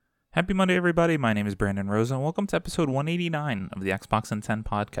Happy Monday, everybody. My name is Brandon Rosa, and welcome to episode 189 of the Xbox in 10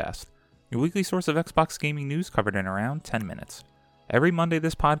 podcast, your weekly source of Xbox gaming news covered in around 10 minutes. Every Monday,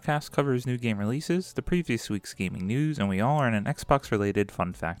 this podcast covers new game releases, the previous week's gaming news, and we all learn an Xbox-related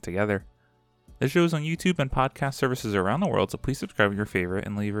fun fact together. This show is on YouTube and podcast services around the world, so please subscribe to your favorite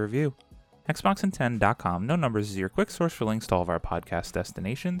and leave a review. Xboxin10.com, no numbers, is your quick source for links to all of our podcast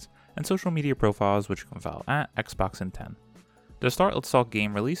destinations and social media profiles, which you can follow at Xboxin10. To start, let's talk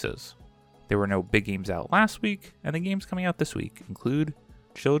game releases. There were no big games out last week, and the games coming out this week include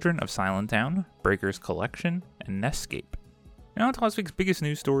Children of Silentown, Breakers Collection, and Nescape. Now on to last week's biggest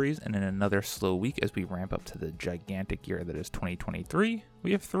news stories, and in another slow week as we ramp up to the gigantic year that is 2023,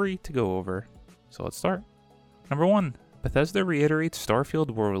 we have 3 to go over, so let's start. Number 1, Bethesda reiterates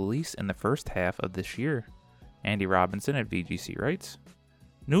Starfield will release in the first half of this year. Andy Robinson at VGC writes,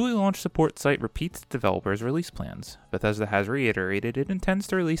 newly launched support site repeats developers' release plans. Bethesda has reiterated it intends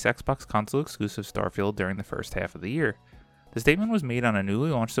to release Xbox console-exclusive Starfield during the first half of the year. The statement was made on a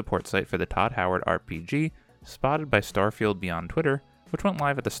newly launched support site for the Todd Howard RPG, spotted by Starfield Beyond Twitter, which went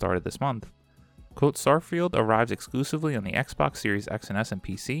live at the start of this month. Quote, Starfield arrives exclusively on the Xbox Series X and S and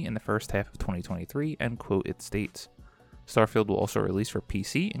PC in the first half of 2023, end quote, it states. Starfield will also release for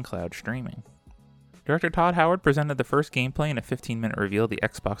PC and cloud streaming. Director Todd Howard presented the first gameplay in a 15-minute reveal at the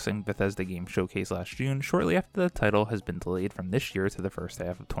Xbox and Bethesda Game Showcase last June, shortly after the title has been delayed from this year to the first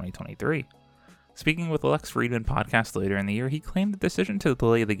half of 2023. Speaking with the Lex Friedman podcast later in the year, he claimed the decision to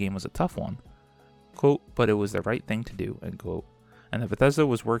delay the game was a tough one. Quote, but it was the right thing to do, end quote. And that Bethesda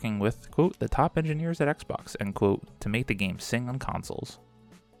was working with, quote, the top engineers at Xbox, end quote, to make the game sing on consoles.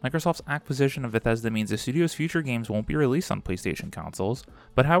 Microsoft's acquisition of Bethesda means the studio's future games won't be released on PlayStation consoles,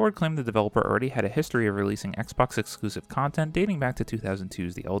 but Howard claimed the developer already had a history of releasing Xbox-exclusive content dating back to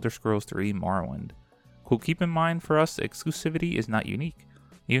 2002's The Elder Scrolls III Morrowind. Quote, keep in mind for us, exclusivity is not unique.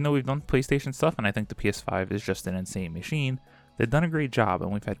 Even though we've done PlayStation stuff and I think the PS5 is just an insane machine, they've done a great job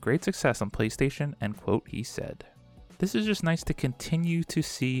and we've had great success on PlayStation, end quote, he said. This is just nice to continue to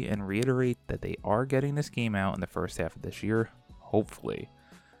see and reiterate that they are getting this game out in the first half of this year, hopefully.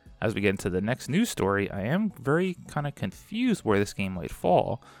 As we get into the next news story, I am very kind of confused where this game might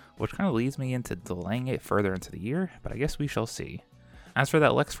fall, which kind of leads me into delaying it further into the year, but I guess we shall see. As for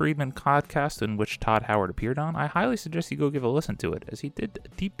that Lex Friedman podcast in which Todd Howard appeared on, I highly suggest you go give a listen to it, as he did a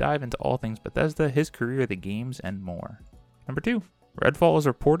deep dive into all things Bethesda, his career, the games, and more. Number 2, Redfall is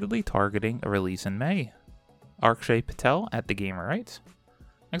reportedly targeting a release in May. Akshay Patel at The Gamer writes,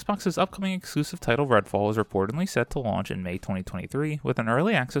 Xbox's upcoming exclusive title Redfall is reportedly set to launch in May 2023, with an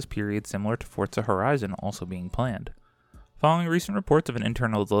early access period similar to Forza Horizon also being planned. Following recent reports of an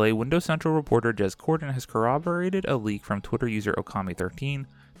internal delay, Windows Central reporter Jez Corden has corroborated a leak from Twitter user Okami13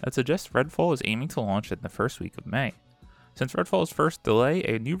 that suggests Redfall is aiming to launch in the first week of May. Since Redfall's first delay,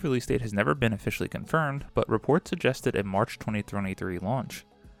 a new release date has never been officially confirmed, but reports suggested a March 2023 launch.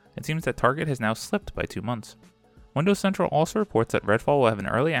 It seems that target has now slipped by 2 months. Windows Central also reports that Redfall will have an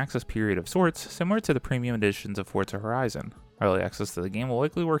early access period of sorts, similar to the premium editions of Forza Horizon. Early access to the game will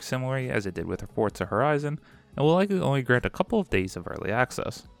likely work similarly as it did with Forza Horizon, and will likely only grant a couple of days of early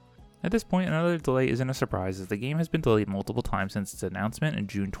access. At this point, another delay isn't a surprise, as the game has been delayed multiple times since its announcement in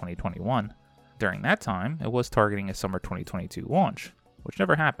June 2021. During that time, it was targeting a summer 2022 launch, which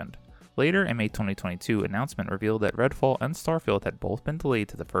never happened. Later, a May 2022 announcement revealed that Redfall and Starfield had both been delayed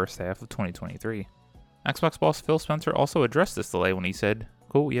to the first half of 2023. Xbox boss Phil Spencer also addressed this delay when he said,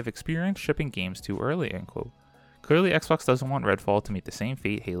 quote, we have experienced shipping games too early, end quote. Clearly, Xbox doesn't want Redfall to meet the same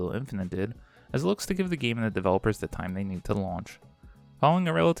fate Halo Infinite did, as it looks to give the game and the developers the time they need to launch. Following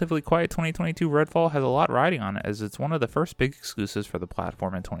a relatively quiet 2022, Redfall has a lot riding on it, as it's one of the first big exclusives for the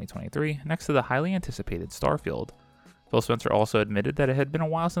platform in 2023, next to the highly anticipated Starfield. Phil Spencer also admitted that it had been a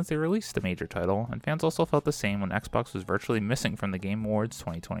while since they released a major title, and fans also felt the same when Xbox was virtually missing from the Game Awards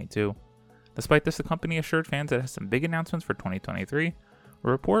 2022. Despite this, the company assured fans that it has some big announcements for 2023. A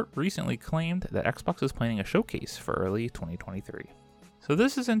report recently claimed that Xbox is planning a showcase for early 2023. So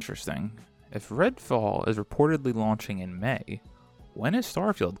this is interesting. If Redfall is reportedly launching in May, when is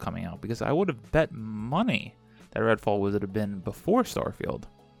Starfield coming out? Because I would have bet money that Redfall would have been before Starfield.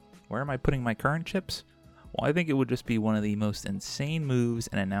 Where am I putting my current chips? Well, I think it would just be one of the most insane moves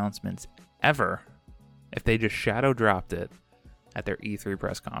and announcements ever if they just shadow dropped it at their E3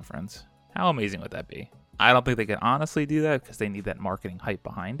 press conference. How amazing would that be? I don't think they can honestly do that because they need that marketing hype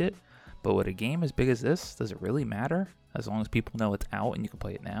behind it. But with a game as big as this, does it really matter? As long as people know it's out and you can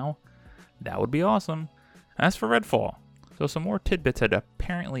play it now? That would be awesome. As for Redfall, so some more tidbits had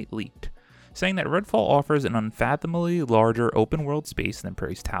apparently leaked, saying that Redfall offers an unfathomably larger open world space than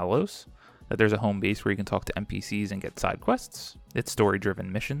previous Talos, that there's a home base where you can talk to NPCs and get side quests, its story-driven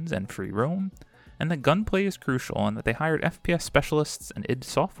missions and free roam, and that gunplay is crucial and that they hired FPS specialists and id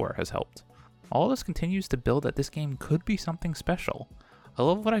Software has helped. All of this continues to build that this game could be something special. I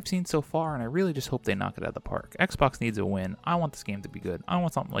love what I've seen so far, and I really just hope they knock it out of the park. Xbox needs a win. I want this game to be good. I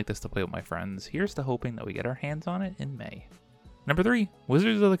want something like this to play with my friends. Here's to hoping that we get our hands on it in May. Number 3,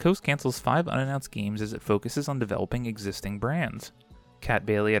 Wizards of the Coast cancels 5 unannounced games as it focuses on developing existing brands. Kat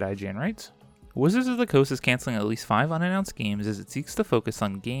Bailey at IGN writes, Wizards of the Coast is canceling at least 5 unannounced games as it seeks to focus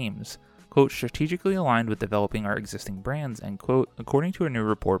on games, quote, strategically aligned with developing our existing brands, end quote, according to a new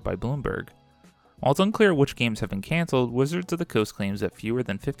report by Bloomberg. While it's unclear which games have been cancelled, Wizards of the Coast claims that fewer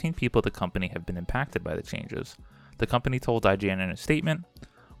than 15 people at the company have been impacted by the changes. The company told IGN in a statement,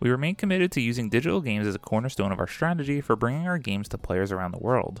 "We remain committed to using digital games as a cornerstone of our strategy for bringing our games to players around the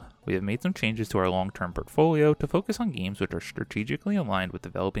world. We have made some changes to our long-term portfolio to focus on games which are strategically aligned with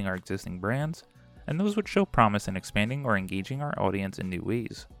developing our existing brands, and those which show promise in expanding or engaging our audience in new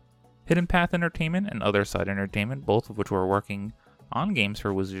ways." Hidden Path Entertainment and Other Side Entertainment, both of which were working on games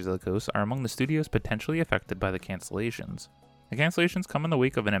for Wizards of the Coast, are among the studios potentially affected by the cancellations. The cancellations come in the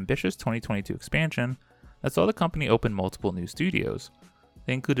wake of an ambitious 2022 expansion that saw the company open multiple new studios.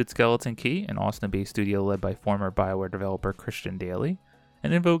 They included Skeleton Key, an Austin-based studio led by former BioWare developer Christian Daly,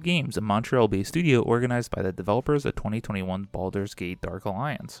 and Invoke Games, a Montreal-based studio organized by the developers of 2021's Baldur's Gate Dark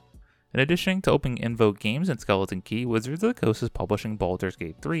Alliance. In addition to opening Invoke Games and Skeleton Key, Wizards of the Coast is publishing Baldur's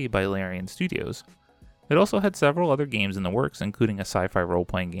Gate 3 by Larian Studios. It also had several other games in the works, including a sci-fi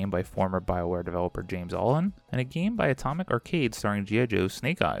role-playing game by former BioWare developer James Allen, and a game by Atomic Arcade starring G.I. Joe's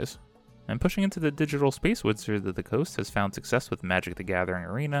Snake Eyes. And pushing into the digital space, Wizards of the Coast has found success with Magic the Gathering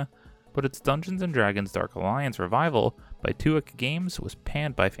Arena, but its Dungeons & Dragons Dark Alliance revival by Tuik Games was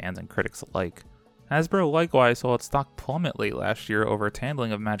panned by fans and critics alike. Hasbro likewise saw its stock plummet late last year over its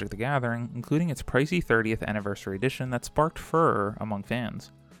handling of Magic the Gathering, including its pricey 30th anniversary edition that sparked furor among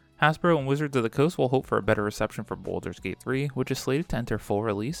fans. Hasbro and Wizards of the Coast will hope for a better reception for Baldur's Gate 3, which is slated to enter full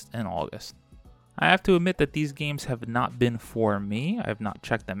release in August. I have to admit that these games have not been for me. I have not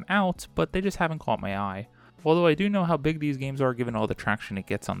checked them out, but they just haven't caught my eye. Although I do know how big these games are given all the traction it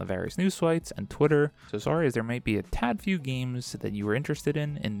gets on the various news sites and Twitter, so sorry as there might be a tad few games that you were interested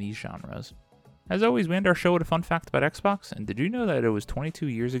in these genres. As always, we end our show with a fun fact about Xbox, and did you know that it was 22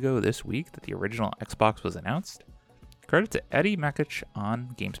 years ago this week that the original Xbox was announced? Credit to Eddie Makuch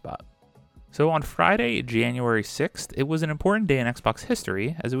on GameSpot. So on Friday, January 6th, it was an important day in Xbox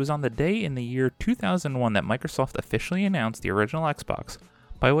history, as it was on the day in the year 2001 that Microsoft officially announced the original Xbox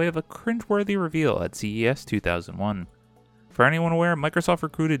by way of a cringeworthy reveal at CES 2001. For anyone aware, Microsoft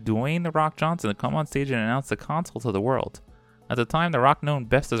recruited Dwayne "The Rock" Johnson to come on stage and announce the console to the world. At the time, The Rock, known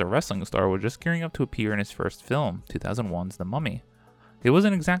best as a wrestling star, was just gearing up to appear in his first film, 2001's The Mummy. He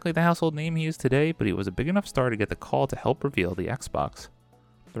wasn't exactly the household name he is today, but he was a big enough star to get the call to help reveal the Xbox.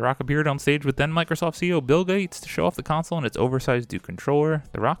 The Rock appeared on stage with then Microsoft CEO Bill Gates to show off the console and its oversized Duke controller.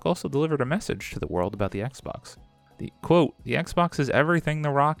 The Rock also delivered a message to the world about the Xbox. The quote, "The Xbox is everything The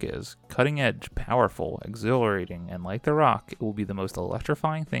Rock is. Cutting edge, powerful, exhilarating, and like The Rock, it will be the most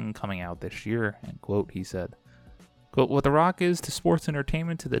electrifying thing coming out this year," end quote, he said. Quote, "What The Rock is to sports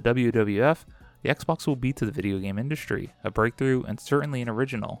entertainment to the WWF, the Xbox will be to the video game industry, a breakthrough and certainly an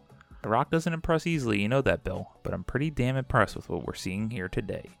original. The Rock doesn't impress easily, you know that, Bill, but I'm pretty damn impressed with what we're seeing here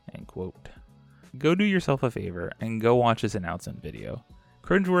today," end quote. Go do yourself a favor and go watch this announcement video.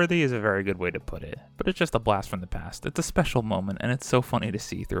 Cringeworthy is a very good way to put it, but it's just a blast from the past. It's a special moment, and it's so funny to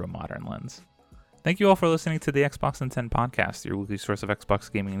see through a modern lens. Thank you all for listening to the Xbox in 10 podcast, your weekly source of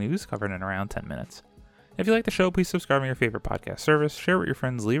Xbox gaming news covered in around 10 minutes. If you like the show, please subscribe on your favorite podcast service, share with your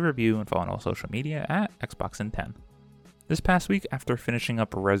friends, leave a review, and follow on all social media at Xbox in 10. This past week, after finishing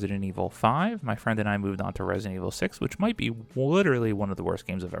up Resident Evil 5, my friend and I moved on to Resident Evil 6, which might be literally one of the worst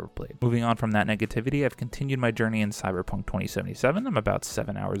games I've ever played. Moving on from that negativity, I've continued my journey in Cyberpunk 2077. I'm about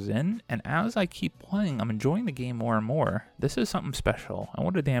 7 hours in, and as I keep playing, I'm enjoying the game more and more. This is something special, and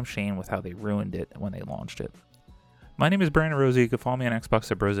what a damn shame with how they ruined it when they launched it. My name is Brandon Rosa. You can follow me on Xbox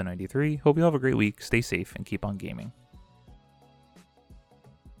at Brosa93. Hope you all have a great week, stay safe, and keep on gaming.